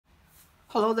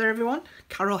Hello there everyone,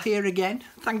 Carol here again.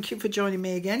 Thank you for joining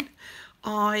me again.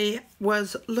 I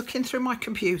was looking through my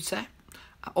computer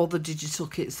at all the digital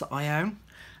kits that I own,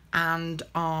 and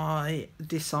I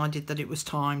decided that it was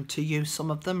time to use some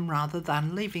of them rather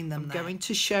than leaving them there. I'm going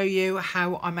to show you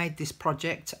how I made this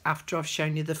project after I've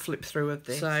shown you the flip through of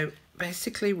this. So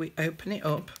basically we open it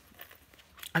up,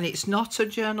 and it's not a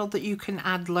journal that you can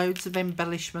add loads of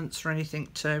embellishments or anything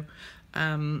to.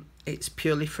 It's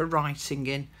purely for writing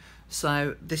in.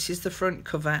 So this is the front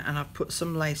cover, and I've put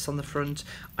some lace on the front.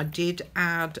 I did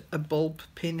add a bulb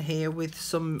pin here with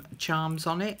some charms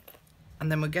on it,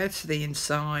 and then we'll go to the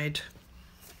inside,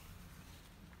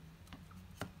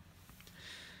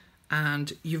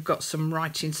 and you've got some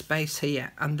writing space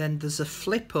here, and then there's a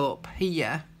flip up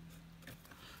here.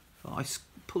 If I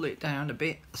pull it down a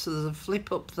bit, so there's a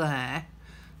flip up there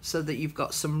so that you've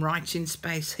got some writing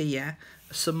space here,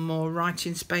 some more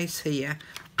writing space here,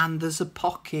 and there's a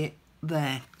pocket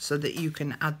there so that you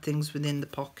can add things within the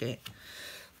pocket.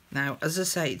 Now, as I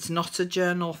say, it's not a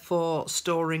journal for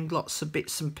storing lots of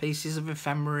bits and pieces of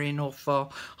ephemera in or for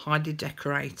highly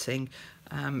decorating.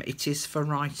 It is for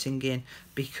writing in,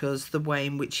 because the way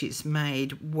in which it's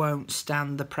made won't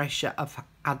stand the pressure of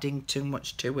adding too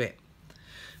much to it.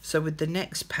 So with the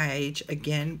next page,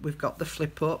 again, we've got the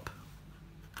flip up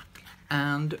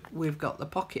and we've got the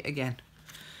pocket again.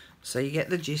 So you get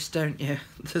the gist, don't you?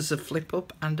 There's a flip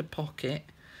up and a pocket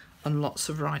and lots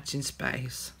of writing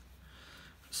space.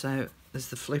 So there's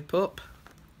the flip up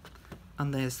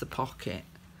and there's the pocket.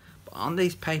 But aren't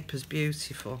these papers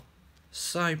beautiful?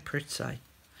 So pretty.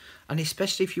 And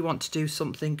especially if you want to do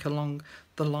something along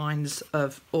the lines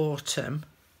of autumn,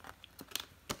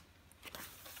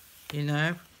 you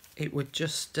know, it would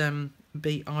just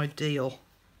be ideal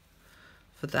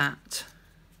for that.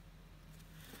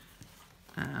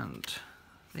 And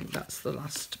I think that's the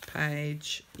last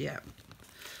page. Yeah,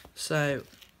 so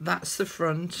that's the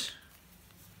front,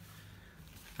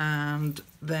 and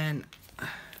then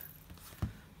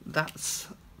that's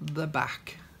the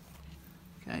back.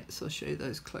 Okay, so I'll show you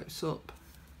those close up.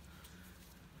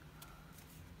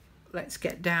 Let's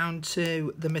get down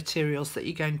to the materials that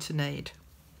you're going to need.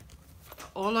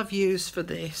 All I've used for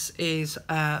this is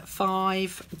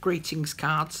 5 greetings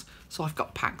cards. So I've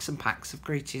got packs and packs of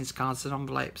greetings cards and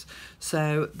envelopes.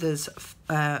 So there's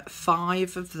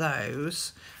 5 of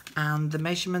those, and the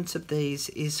measurement of these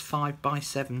is 5 by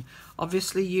 7.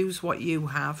 Obviously use what you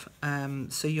have,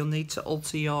 so you'll need to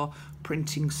alter your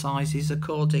printing sizes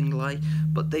accordingly,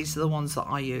 but these are the ones that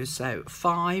I use. So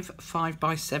 5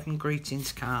 by 7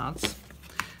 greetings cards,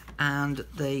 and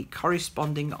the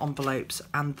corresponding envelopes,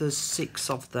 and there's 6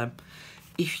 of them.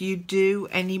 If you do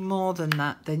any more than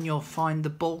that, then you'll find the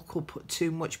bulk will put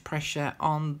too much pressure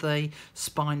on the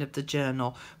spine of the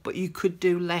journal, but you could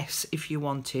do less if you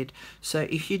wanted. So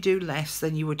if you do less,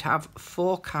 then you would have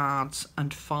 4 cards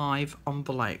and 5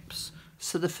 envelopes.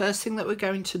 So the first thing that we're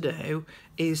going to do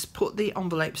is put the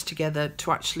envelopes together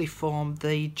to actually form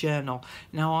the journal.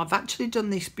 Now, I've actually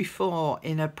done this before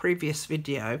in a previous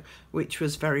video, which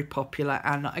was very popular,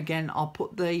 and again, I'll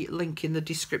put the link in the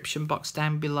description box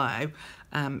down below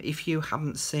if you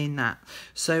haven't seen that.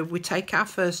 So we take our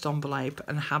first envelope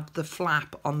and have the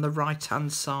flap on the right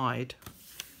hand side.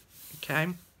 Okay,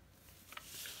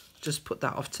 just put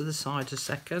that off to the side a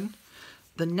second.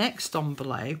 The next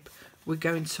envelope, we're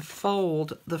going to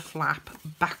fold the flap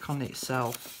back on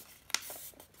itself.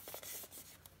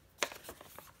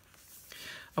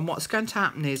 And what's going to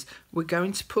happen is we're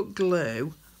going to put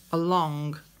glue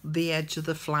along the edge of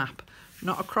the flap,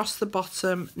 not across the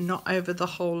bottom, not over the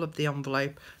whole of the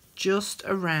envelope, just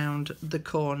around the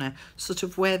corner, sort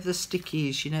of where the sticky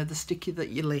is, you know, the sticky that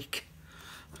you lick.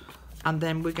 And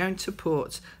then we're going to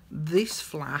put this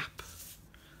flap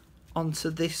onto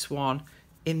this one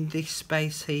in this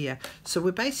space here. So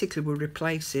we're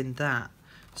replacing that.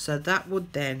 So that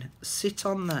would then sit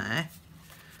on there,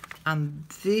 and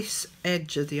this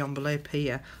edge of the envelope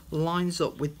here lines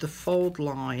up with the fold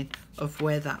line of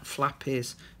where that flap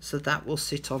is. So that will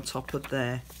sit on top of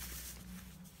there.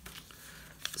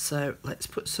 So let's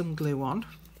put some glue on.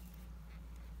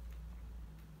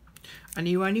 And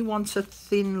you only want a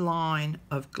thin line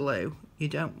of glue. You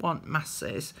don't want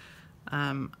masses.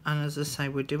 And as I say,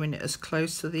 we're doing it as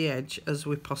close to the edge as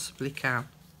we possibly can.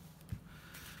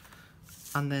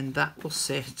 And then that will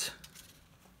sit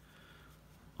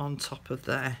on top of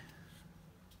there.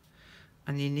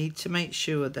 And you need to make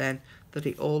sure then that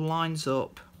it all lines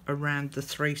up around the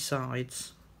 3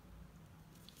 sides.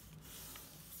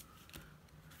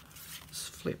 Just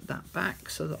flip that back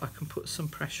so that I can put some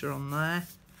pressure on there.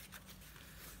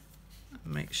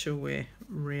 Make sure we're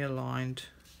realigned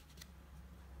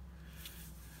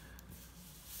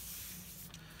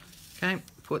Okay,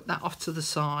 put that off to the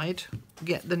side,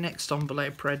 get the next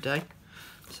envelope ready.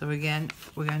 So again,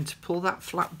 we're going to pull that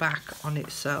flap back on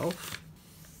itself,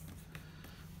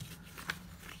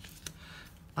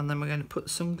 and then we're going to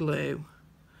put some glue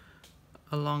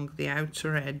along the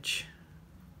outer edge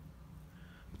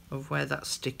of where that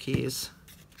stick is,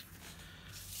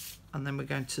 and then we're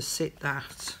going to sit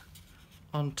that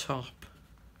on top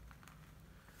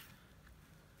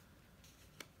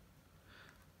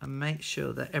and make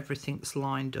sure that everything's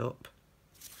lined up.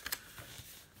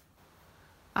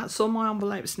 That's all my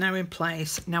envelopes now in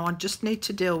place. Now I just need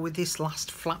to deal with this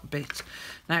last flat bit.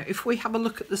 Now if we have a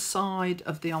look at the side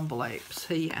of the envelopes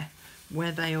here,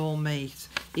 where they all meet,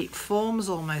 it forms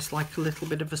almost like a little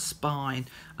bit of a spine,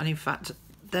 and in fact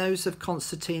those have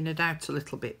concertinaed out a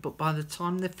little bit, but by the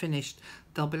time they're finished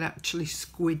they'll be actually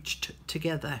squidged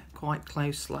together quite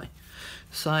closely.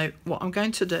 So what I'm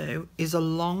going to do is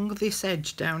along this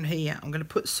edge down here, I'm going to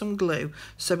put some glue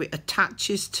so it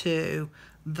attaches to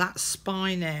that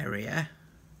spine area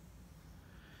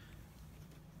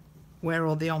where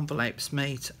all the envelopes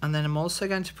meet, and then I'm also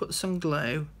going to put some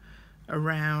glue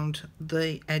around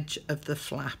the edge of the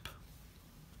flap,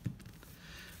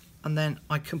 and then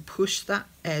I can push that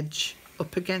edge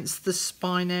up against the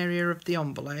spine area of the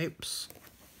envelopes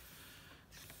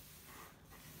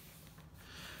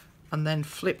and then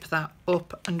flip that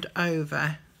up and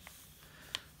over,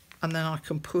 and then I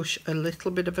can push a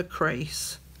little bit of a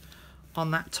crease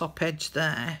on that top edge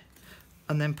there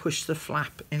and then push the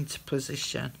flap into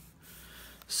position.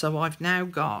 So I've now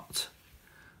got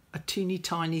a teeny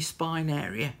tiny spine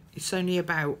area. It's only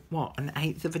about, what,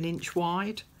 1/8 of an inch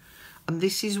wide, and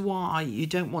this is why you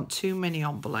don't want too many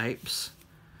envelopes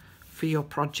for your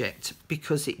project,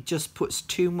 because it just puts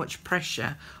too much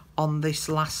pressure on this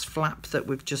last flap that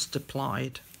we've just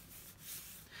applied.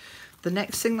 The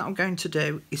next thing that I'm going to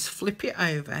do is flip it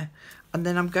over, and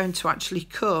then I'm going to actually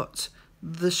cut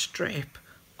the strip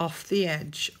off the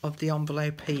edge of the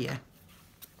envelope here,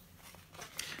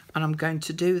 and I'm going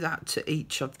to do that to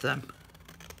each of them.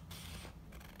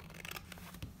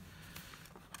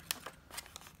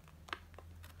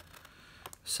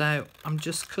 So I'm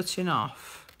just cutting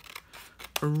off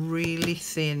a really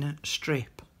thin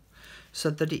strip so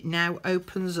that it now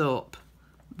opens up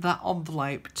that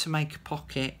envelope to make a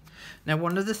pocket. Now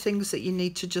one of the things that you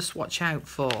need to just watch out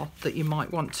for, that you might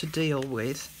want to deal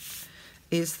with,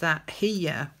 is that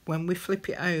here, when we flip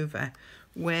it over,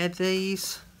 where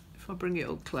these, if I bring it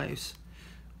up close,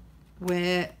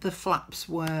 where the flaps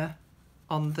were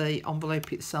on the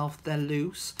envelope itself, they're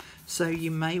loose, so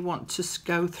you may want to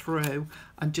go through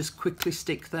and just quickly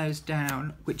stick those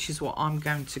down, which is what I'm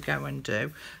going to go and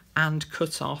do, and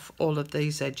cut off all of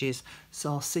these edges. So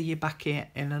I'll see you back here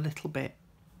in a little bit.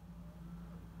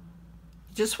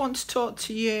 Just want to talk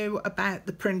to you about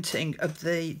the printing of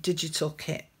the digital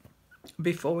kit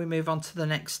before we move on to the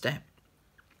next step.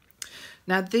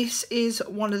 Now this is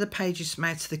one of the pages from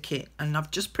out of the kit, and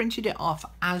I've just printed it off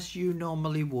as you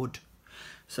normally would.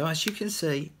 So as you can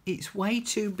see, it's way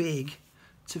too big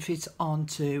to fit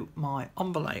onto my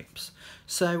envelopes,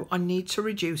 so I need to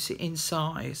reduce it in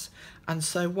size. And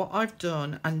so what I've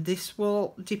done, and this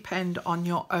will depend on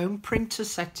your own printer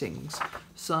settings,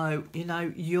 so you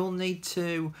know, you'll need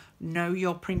to know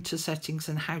your printer settings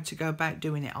and how to go about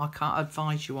doing it. I can't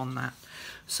advise you on that.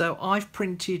 So I've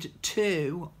printed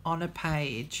 2 on a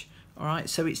page, all right,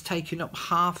 so it's taken up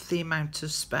half the amount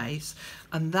of space,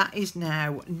 and that is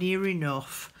now near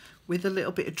enough, with a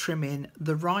little bit of trimming,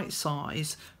 the right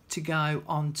size to go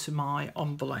onto my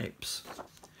envelopes.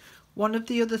 One of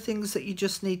the other things that you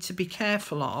just need to be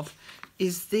careful of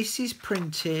is this is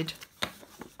printed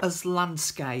as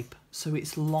landscape, so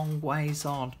it's long ways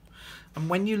on, and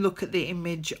when you look at the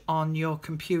image on your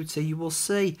computer you will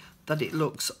see that it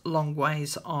looks long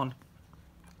ways on.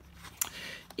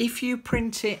 If you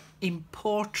print it in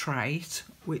portrait,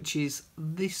 which is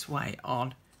this way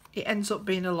on, it ends up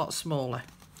being a lot smaller.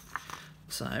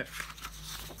 So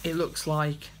it looks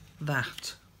like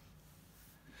that.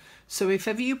 So if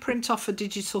ever you print off a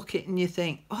digital kit and you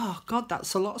think, oh God,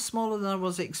 that's a lot smaller than I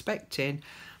was expecting,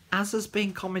 as has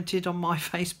been commented on my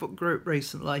Facebook group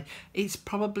recently, it's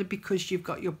probably because you've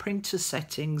got your printer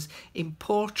settings in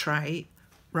portrait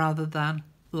rather than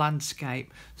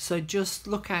landscape. So just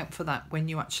look out for that when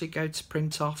you actually go to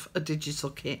print off a digital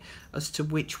kit as to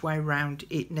which way round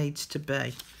it needs to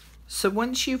be. So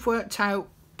once you've worked out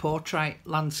portrait,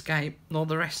 landscape and all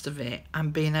the rest of it,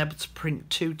 and being able to print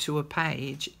 2 to a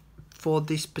page for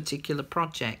this particular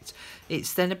project,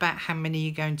 it's then about how many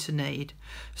you're going to need.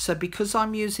 So because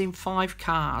I'm using 5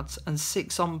 cards and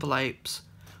 6 envelopes,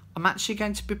 I'm actually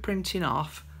going to be printing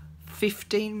off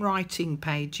 15 writing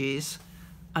pages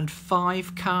and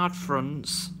 5 card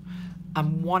fronts,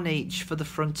 and 1 each for the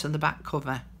front and the back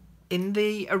cover. In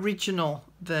the original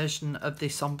version of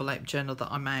this envelope journal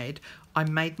that I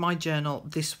made my journal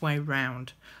this way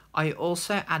round. I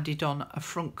also added on a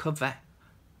front cover,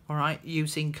 all right,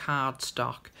 using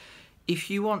cardstock.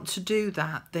 If you want to do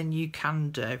that, then you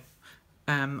can do.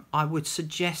 I would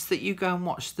suggest that you go and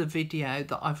watch the video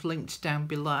that I've linked down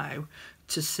below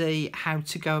to see how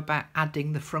to go about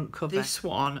adding the front cover. This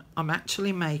one I'm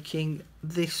actually making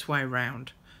this way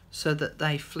round, so that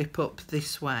they flip up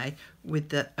this way with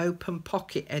the open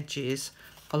pocket edges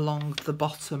along the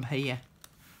bottom here.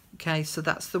 Okay, so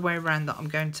that's the way around that I'm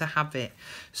going to have it.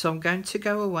 So I'm going to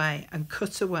go away and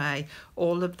cut away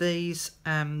all of these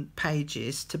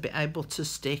pages to be able to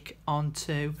stick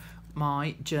onto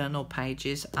my journal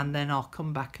pages, and then I'll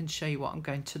come back and show you what I'm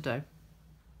going to do.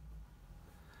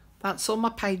 That's all my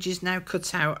pages now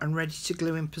cut out and ready to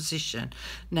glue in position.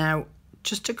 Now,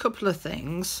 just a couple of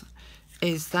things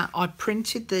is that I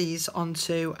printed these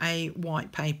onto a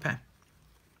white paper,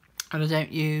 and I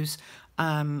don't use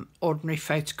ordinary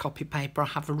photocopy paper. I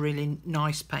have a really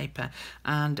nice paper,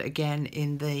 and again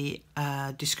in the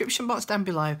description box down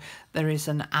below there is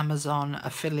an Amazon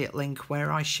affiliate link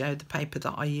where I show the paper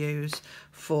that I use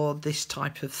for this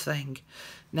type of thing.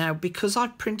 Now, because I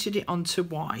printed it onto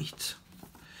white,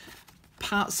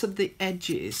 parts of the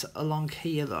edges along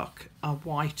here, look, are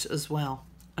white as well.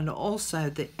 And also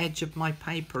the edge of my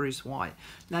paper is white.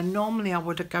 Now normally I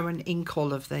would go and ink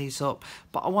all of these up,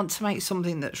 but I want to make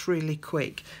something that's really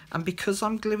quick, and because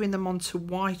I'm gluing them onto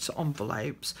white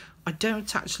envelopes, I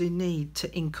don't actually need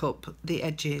to ink up the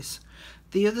edges.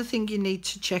 The other thing you need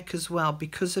to check as well,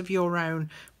 because of your own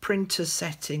printer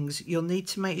settings, you'll need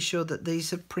to make sure that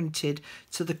these are printed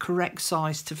to the correct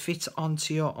size to fit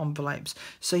onto your envelopes.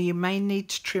 So you may need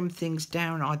to trim things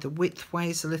down either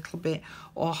width-wise a little bit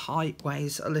or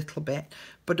height-wise a little bit.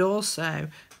 But also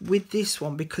with this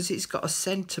one, because it's got a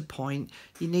centre point,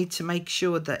 you need to make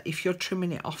sure that if you're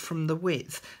trimming it off from the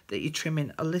width, that you're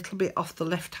trimming a little bit off the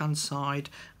left-hand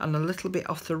side and a little bit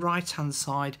off the right-hand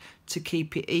side to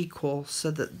keep it equal,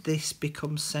 so that this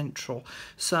becomes central.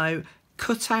 So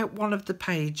cut out one of the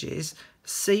pages,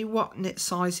 see what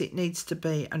size it needs to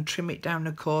be and trim it down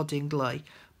accordingly.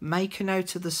 Make a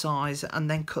note of the size and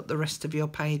then cut the rest of your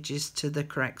pages to the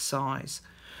correct size.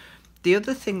 The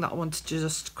other thing that I wanted to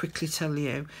just quickly tell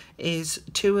you is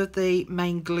 2 of the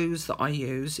main glues that I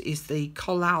use is the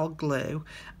Collal glue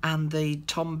and the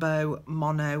Tombow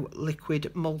Mono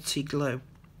Liquid Multi Glue.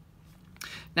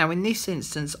 Now in this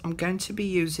instance I'm going to be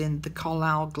using the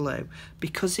Collal glue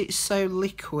because it's so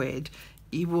liquid.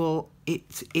 It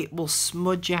will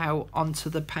smudge out onto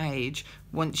the page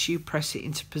once you press it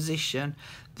into position.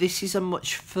 This is a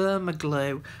much firmer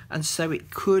glue, and so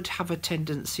it could have a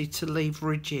tendency to leave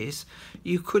ridges.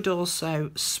 You could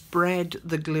also spread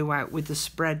the glue out with the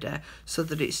spreader so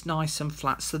that it's nice and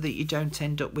flat, so that you don't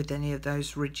end up with any of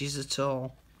those ridges at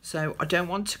all. So I don't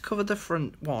want to cover the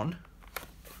front one.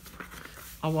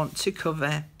 I want to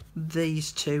cover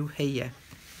these 2 here.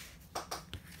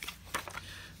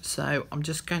 So I'm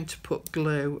just going to put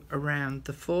glue around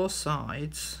the 4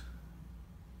 sides.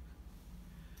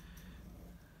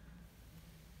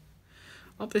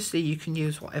 Obviously you can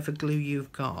use whatever glue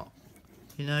you've got.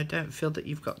 You know, don't feel that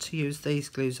you've got to use these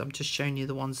glues. I'm just showing you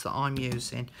the ones that I'm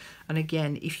using. And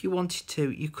again, if you wanted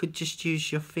to, you could just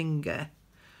use your finger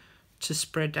to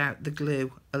spread out the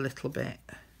glue a little bit.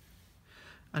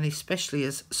 And especially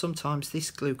as sometimes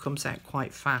this glue comes out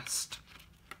quite fast.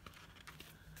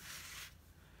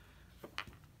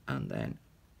 And then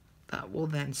that will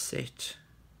then sit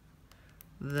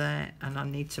there, and I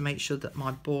need to make sure that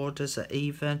my borders are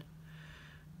even.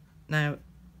 Now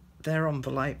they're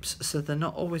envelopes, so they're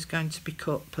not always going to be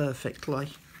cut perfectly,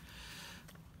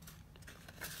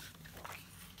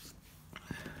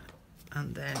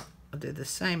 and then I'll do the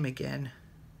same again.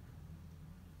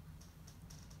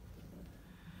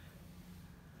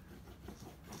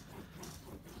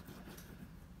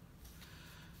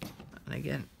 And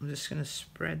again, I'm just going to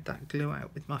spread that glue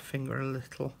out with my finger a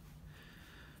little,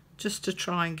 just to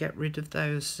try and get rid of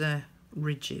those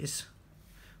ridges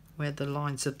where the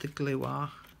lines of the glue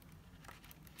are.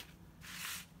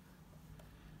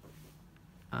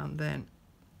 And then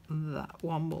that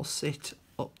one will sit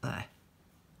up there.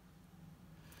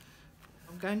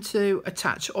 I'm going to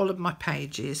attach all of my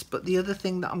pages, but the other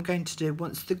thing that I'm going to do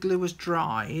once the glue has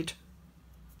dried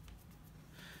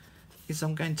is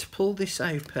I'm going to pull this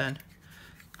open,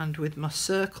 and with my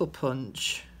circle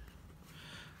punch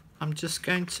I'm just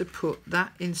going to put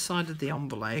that inside of the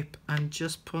envelope and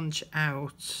just punch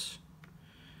out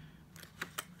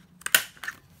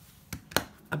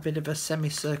a bit of a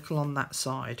semicircle on that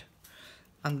side,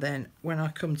 and then when I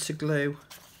come to glue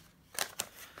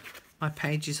my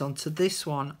pages onto this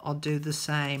one, I'll do the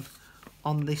same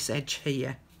on this edge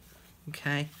here.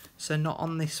 Okay, so not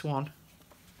on this one,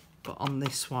 but on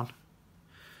this one.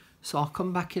 So I'll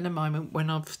come back in a moment when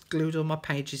I've glued all my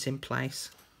pages in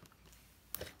place.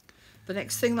 The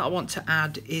next thing that I want to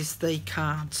add is the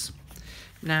cards.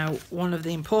 Now, one of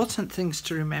the important things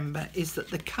to remember is that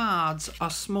the cards are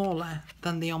smaller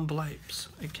than the envelopes,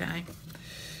 okay?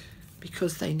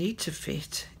 Because they need to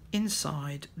fit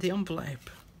inside the envelope.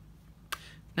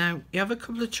 Now, you have a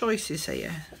couple of choices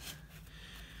here.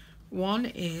 One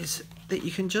is that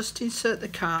you can just insert the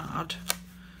card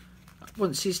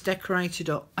once it's decorated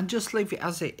up and just leave it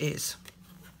as it is,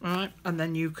 right? And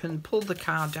then you can pull the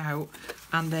card out,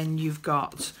 and then you've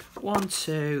got 1,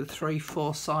 2, 3,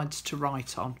 4 sides to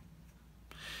write on.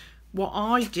 What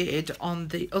I did on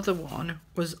the other one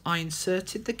was I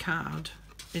inserted the card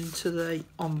into the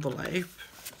envelope,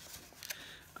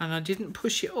 and I didn't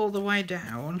push it all the way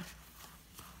down.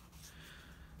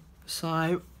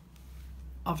 So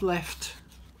I've left,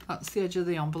 that's the edge of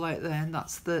the envelope there, and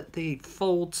that's the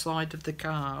fold side of the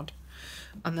card.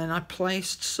 And then I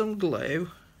placed some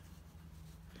glue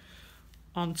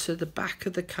onto the back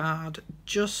of the card,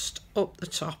 just up the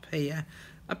top here,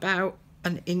 about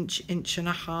an inch, inch and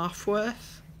a half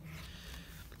worth.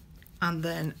 And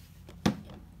then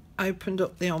opened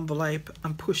up the envelope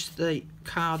and pushed the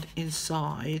card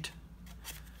inside,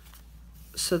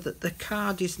 so that the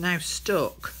card is now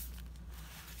stuck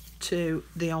to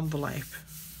the envelope,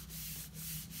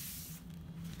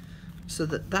 so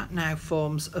that now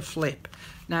forms a flip.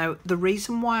 Now, the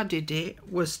reason why I did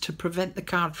it was to prevent the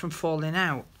card from falling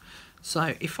out.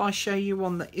 So if I show you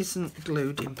one that isn't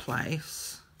glued in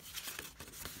place,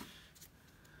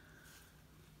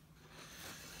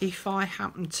 if I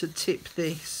happen to tip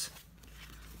this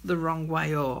the wrong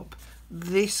way up,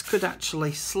 this could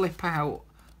actually slip out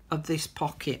of this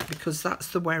pocket, because that's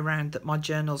the way around that my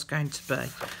journal's going to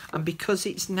be. And because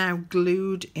it's now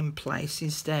glued in place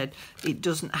instead, it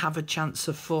doesn't have a chance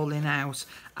of falling out,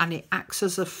 and it acts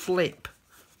as a flip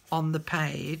on the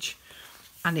page,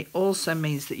 and it also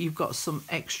means that you've got some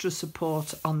extra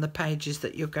support on the pages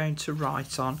that you're going to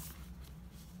write on.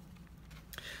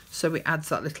 So it adds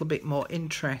that little bit more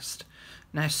interest.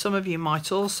 Now, some of you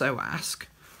might also ask,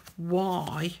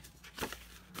 why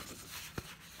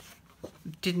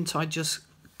didn't I just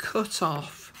cut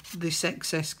off this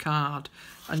excess card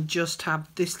and just have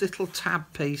this little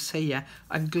tab piece here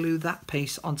and glue that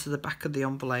piece onto the back of the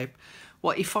envelope?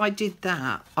 Well, if I did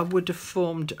that, I would have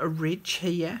formed a ridge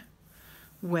here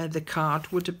where the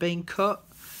card would have been cut.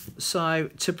 So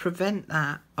to prevent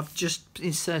that, I've just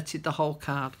inserted the whole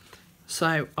card.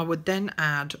 So I would then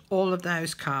add all of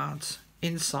those cards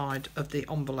inside of the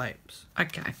envelopes.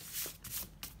 Okay.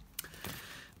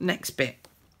 Next bit.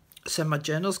 So my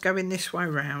journal's going this way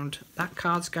round, that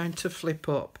card's going to flip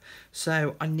up.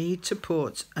 So I need to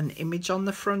put an image on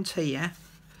the front here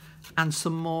and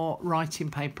some more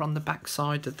writing paper on the back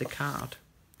side of the card.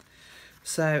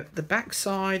 So the back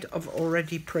side I've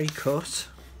already pre-cut,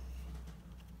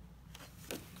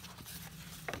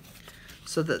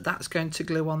 so that's going to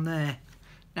glue on there.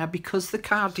 Now, because the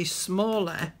card is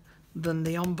smaller than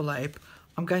the envelope,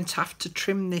 I'm going to have to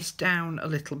trim this down a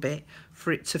little bit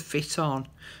for it to fit on.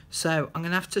 So I'm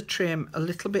going to have to trim a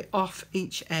little bit off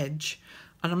each edge,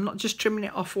 and I'm not just trimming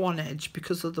it off one edge,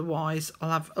 because otherwise I'll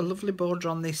have a lovely border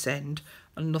on this end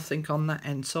and nothing on that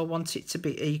end. So I want it to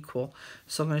be equal.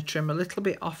 So I'm going to trim a little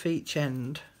bit off each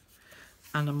end,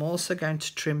 and I'm also going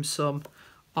to trim some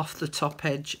off the top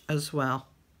edge as well.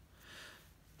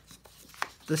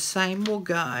 The same will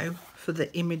go for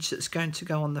the image that's going to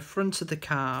go on the front of the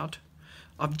card.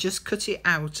 I've just cut it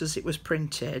out as it was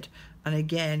printed, and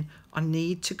again I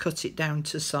need to cut it down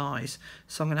to size,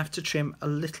 so I'm going to have to trim a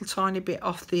little tiny bit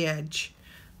off the edge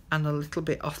and a little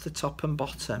bit off the top and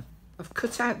bottom. I've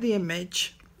cut out the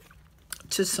image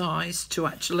to size to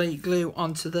actually glue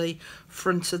onto the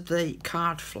front of the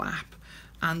card flap,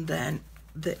 and then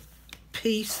the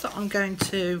piece that I'm going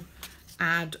to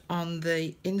add on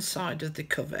the inside of the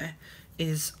cover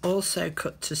is also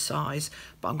cut to size,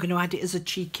 but I'm going to add it as a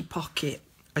cheeky pocket,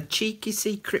 a cheeky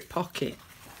secret pocket.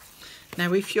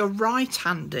 Now, if you're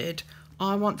right-handed,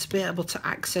 I want to be able to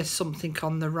access something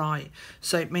on the right,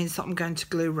 so it means that I'm going to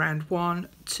glue around 1,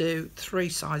 2, 3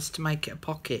 sides to make it a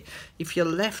pocket. If you're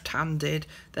left-handed,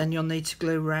 then you'll need to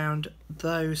glue around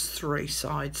those 3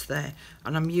 sides there,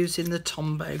 and I'm using the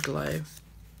Tombow glue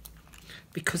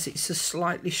because it's a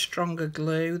slightly stronger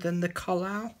glue than the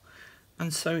Collal,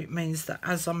 and so it means that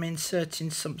as I'm inserting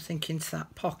something into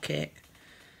that pocket,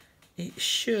 it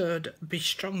should be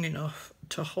strong enough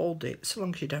to hold it, so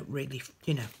long as you don't really,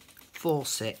 you know,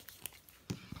 force it.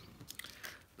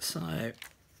 So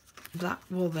that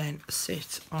will then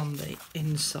sit on the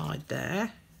inside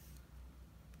there.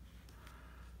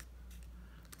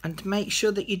 And make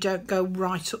sure that you don't go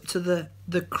right up to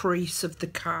the crease of the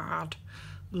card.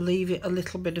 Leave it a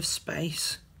little bit of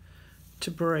space to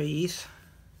breathe.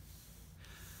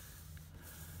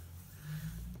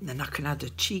 And then I can add a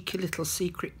cheeky little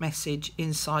secret message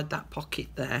inside that pocket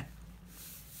there.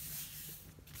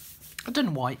 I don't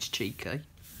know why it's cheeky,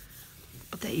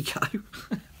 but there you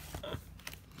go.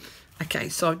 Okay,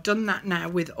 so I've done that now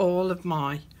with all of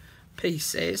my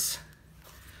pieces.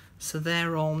 So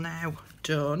they're all now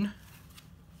done.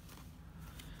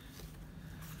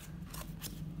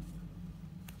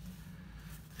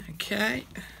 Okay,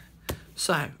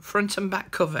 so front and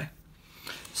back cover.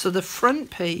 So the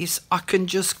front piece I can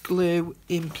just glue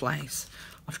in place.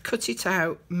 I've cut it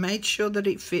out, made sure that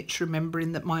it fits,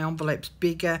 remembering that my envelope's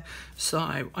bigger,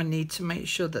 so I need to make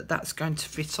sure that that's going to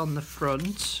fit on the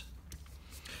front.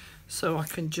 So I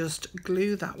can just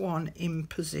glue that one in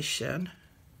position.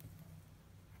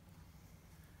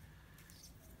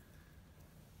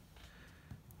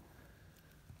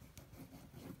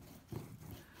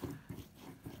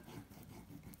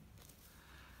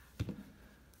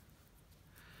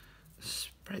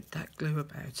 Spread that glue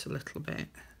about a little bit.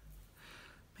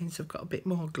 Means I've got a bit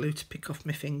more glue to pick off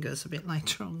my fingers a bit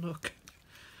later on, look.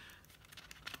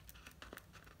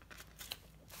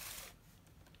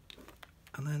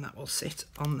 And then that will sit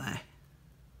on there.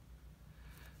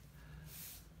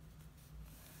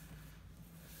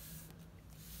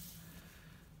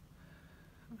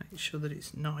 Make sure that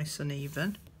it's nice and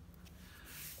even.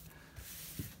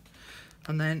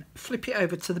 And then flip it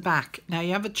over to the back. Now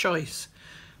you have a choice.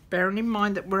 Bearing in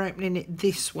mind that we're opening it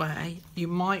this way, you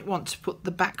might want to put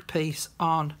the back piece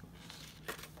on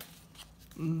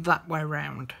that way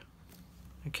round,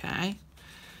 okay?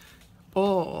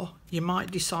 Or you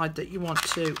might decide that you want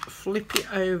to flip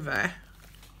it over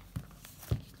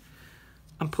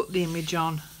and put the image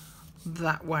on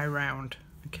that way round,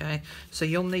 okay? So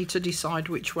you'll need to decide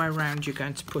which way round you're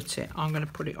going to put it. I'm going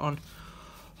to put it on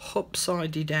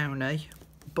upside downy.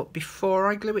 But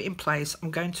before I glue it in place, I'm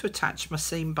going to attach my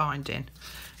seam binding.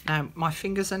 Now, my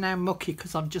fingers are now mucky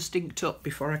because I've just inked up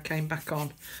before I came back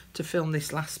on to film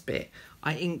this last bit.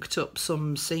 I inked up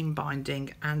some seam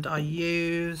binding and I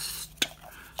used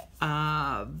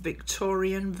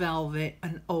Victorian velvet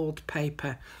and old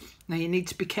paper. Now, you need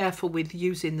to be careful with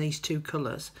using these two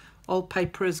colours. Old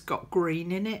paper has got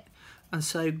green in it, and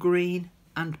so green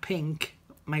and pink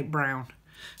make brown.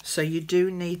 So you do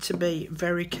need to be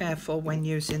very careful when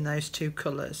using those two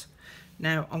colours.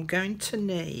 Now I'm going to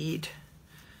need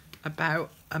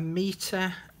about 1.5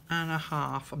 meters.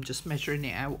 I'm just measuring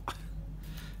it out.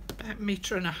 About 1.5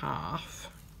 meters.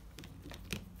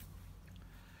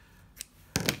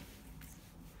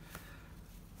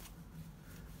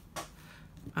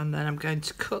 And then I'm going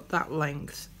to cut that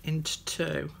length into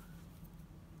 2.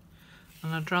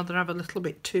 And I'd rather have a little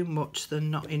bit too much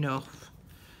than not enough.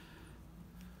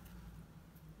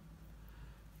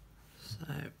 So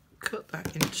cut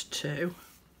that into 2, and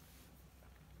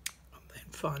then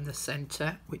find the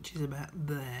centre, which is about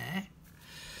there.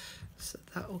 So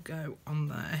that will go on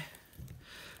there.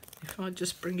 If I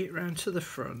just bring it round to the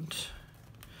front,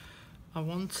 I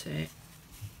want it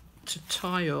to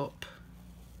tie up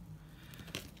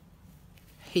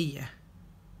here.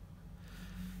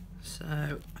 So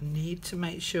I need to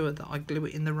make sure that I glue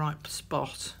it in the right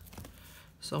spot.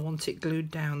 So I want it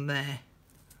glued down there.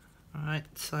 Alright,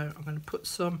 so I'm going to put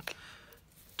some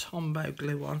Tombow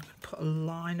glue on, put a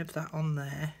line of that on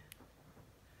there,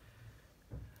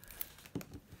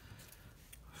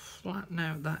 flatten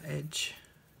out that edge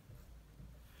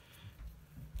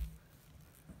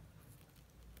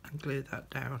and glue that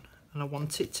down. And I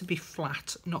want it to be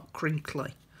flat, not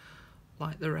crinkly,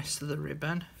 like the rest of the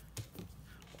ribbon,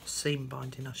 or seam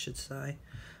binding I should say.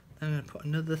 Then I'm going to put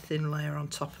another thin layer on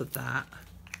top of that.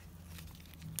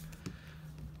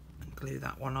 Glue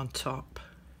that one on top.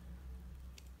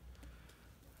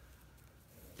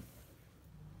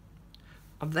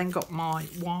 I've then got my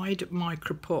wide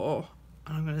micropore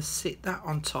and I'm going to sit that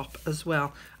on top as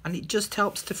well, and it just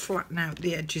helps to flatten out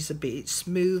the edges a bit. It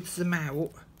smooths them out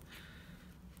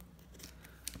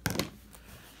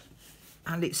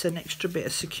and it's an extra bit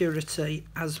of security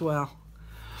as well.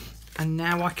 And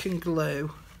now I can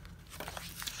glue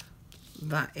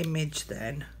that image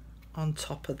then on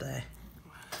top of there.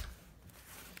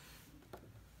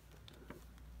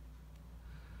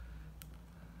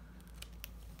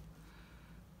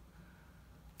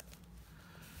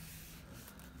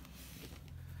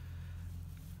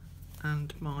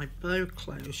 and my bow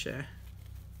closure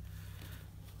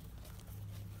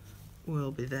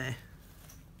will be there.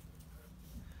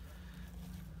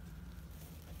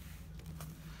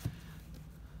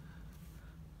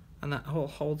 And that all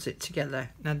holds it together.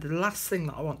 Now the last thing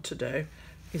that I want to do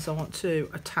is I want to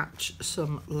attach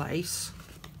some lace.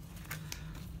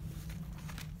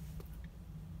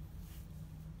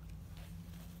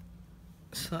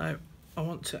 So I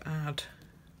want to add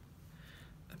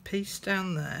a piece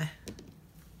down there,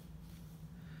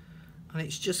 and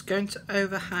it's just going to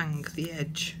overhang the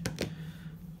edge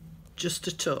just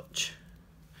a touch,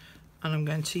 and I'm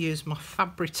going to use my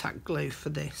Fabri-Tac glue for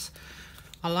this.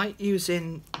 I like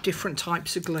using different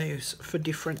types of glues for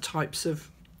different types of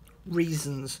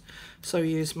reasons. So I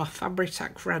use my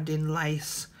Fabri-Tac for adding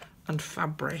lace and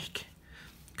fabric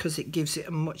because it gives it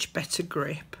a much better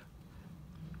grip.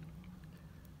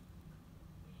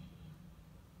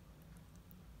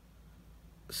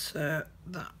 So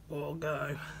that will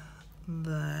go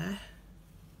there.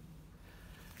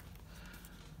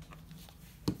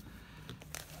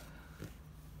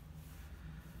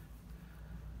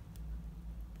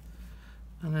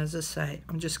 And as I say,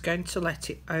 I'm just going to let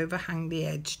it overhang the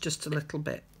edge just a little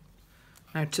bit.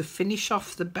 Now to finish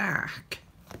off the back,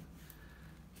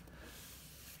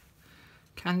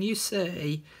 can you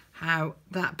see how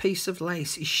that piece of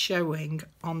lace is showing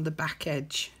on the back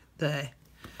edge there?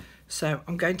 So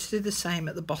I'm going to do the same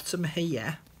at the bottom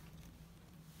here,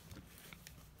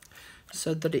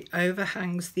 so that it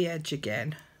overhangs the edge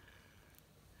again.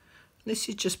 This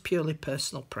is just purely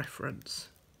personal preference.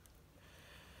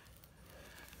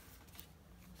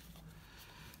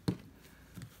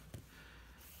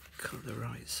 Cut the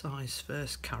right size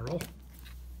first, Carol.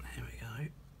 There we go.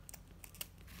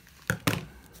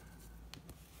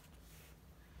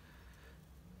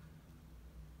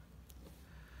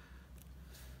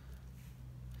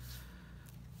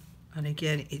 And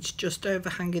again, it's just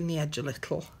overhanging the edge a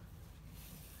little,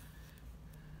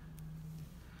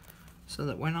 so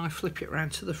that when I flip it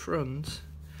around to the front,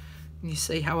 and you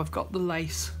see how I've got the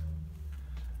lace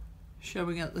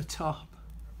showing at the top,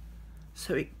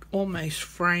 so it almost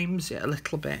frames it a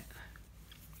little bit.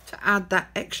 To add that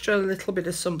extra little bit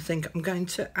of something, I'm going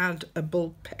to add a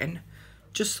bulb pen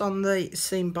just on the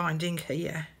seam binding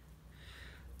here,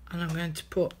 and I'm going to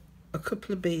put a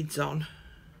couple of beads on.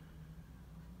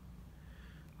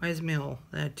 Where's my all?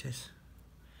 There it is.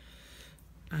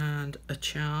 And a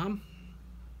charm,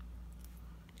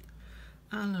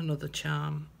 and another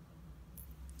charm,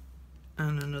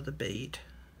 and another bead.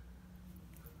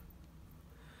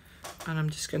 And I'm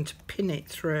just going to pin it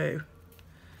through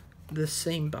the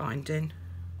seam binding.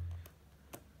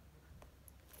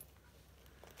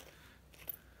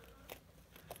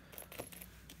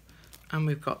 And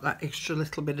we've got that extra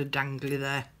little bit of dangly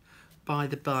there, by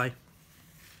the by.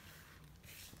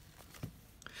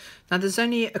 Now there's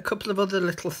only a couple of other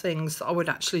little things that I would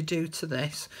actually do to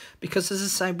this, because as I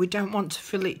say, we don't want to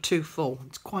fill it too full.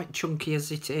 It's quite chunky as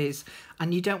it is,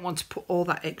 and you don't want to put all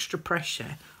that extra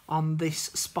pressure on this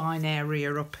spine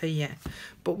area up here.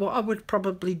 But what I would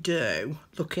probably do,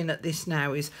 looking at this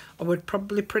now, is I would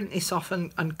probably print this off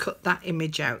and cut that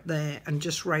image out there and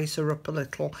just raise her up a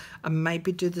little, and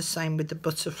maybe do the same with the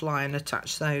butterfly and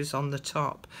attach those on the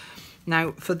top.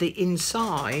 Now for the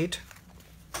inside,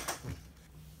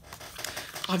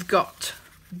 I've got,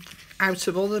 out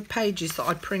of all the pages that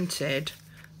I printed,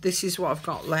 this is what I've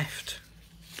got left.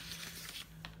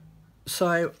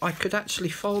 So I could actually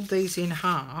fold these in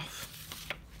half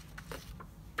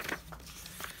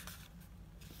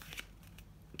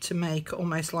to make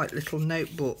almost like little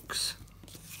notebooks.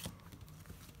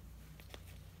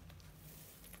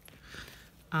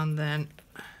 And then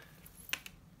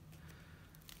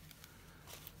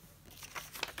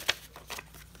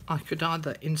I could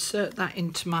either insert that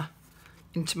into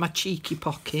my cheeky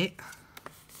pocket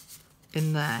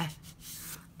in there,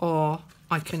 or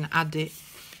I can add it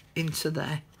into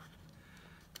the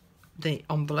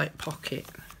envelope pocket.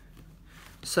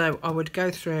 So I would go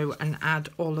through and add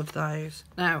all of those.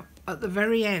 Now at the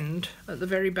very end, at the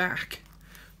very back,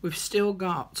 we've still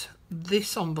got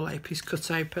this envelope is cut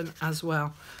open as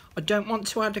well. I don't want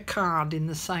to add a card in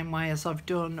the same way as I've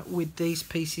done with these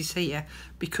pieces here,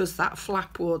 because that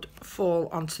flap would fall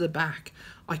onto the back.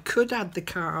 I could add the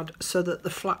card so that the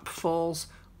flap falls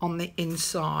on the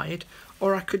inside,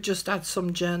 or I could just add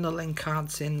some journaling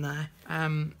cards in there,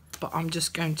 but I'm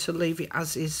just going to leave it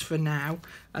as is for now,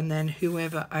 and then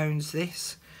whoever owns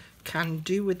this can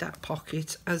do with that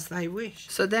pocket as they wish.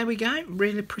 So there we go,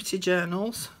 really pretty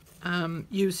journals,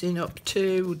 using up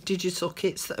 2 digital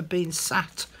kits that have been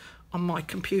sat on my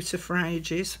computer for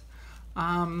ages.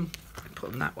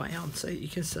 Put them that way on so you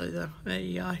can see them. There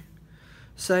you go.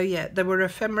 So yeah, there were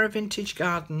ephemera vintage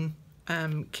garden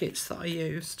kits that I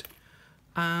used.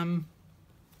 And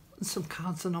some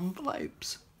cards and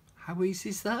envelopes. How easy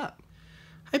is that?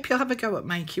 Hope you'll have a go at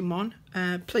making one.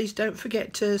 Please don't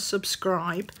forget to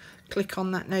subscribe. Click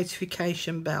on that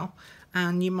notification bell.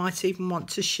 And you might even want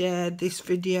to share this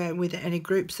video with any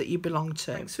groups that you belong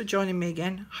to. Thanks for joining me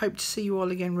again. Hope to see you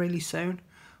all again really soon.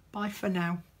 Bye for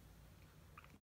now.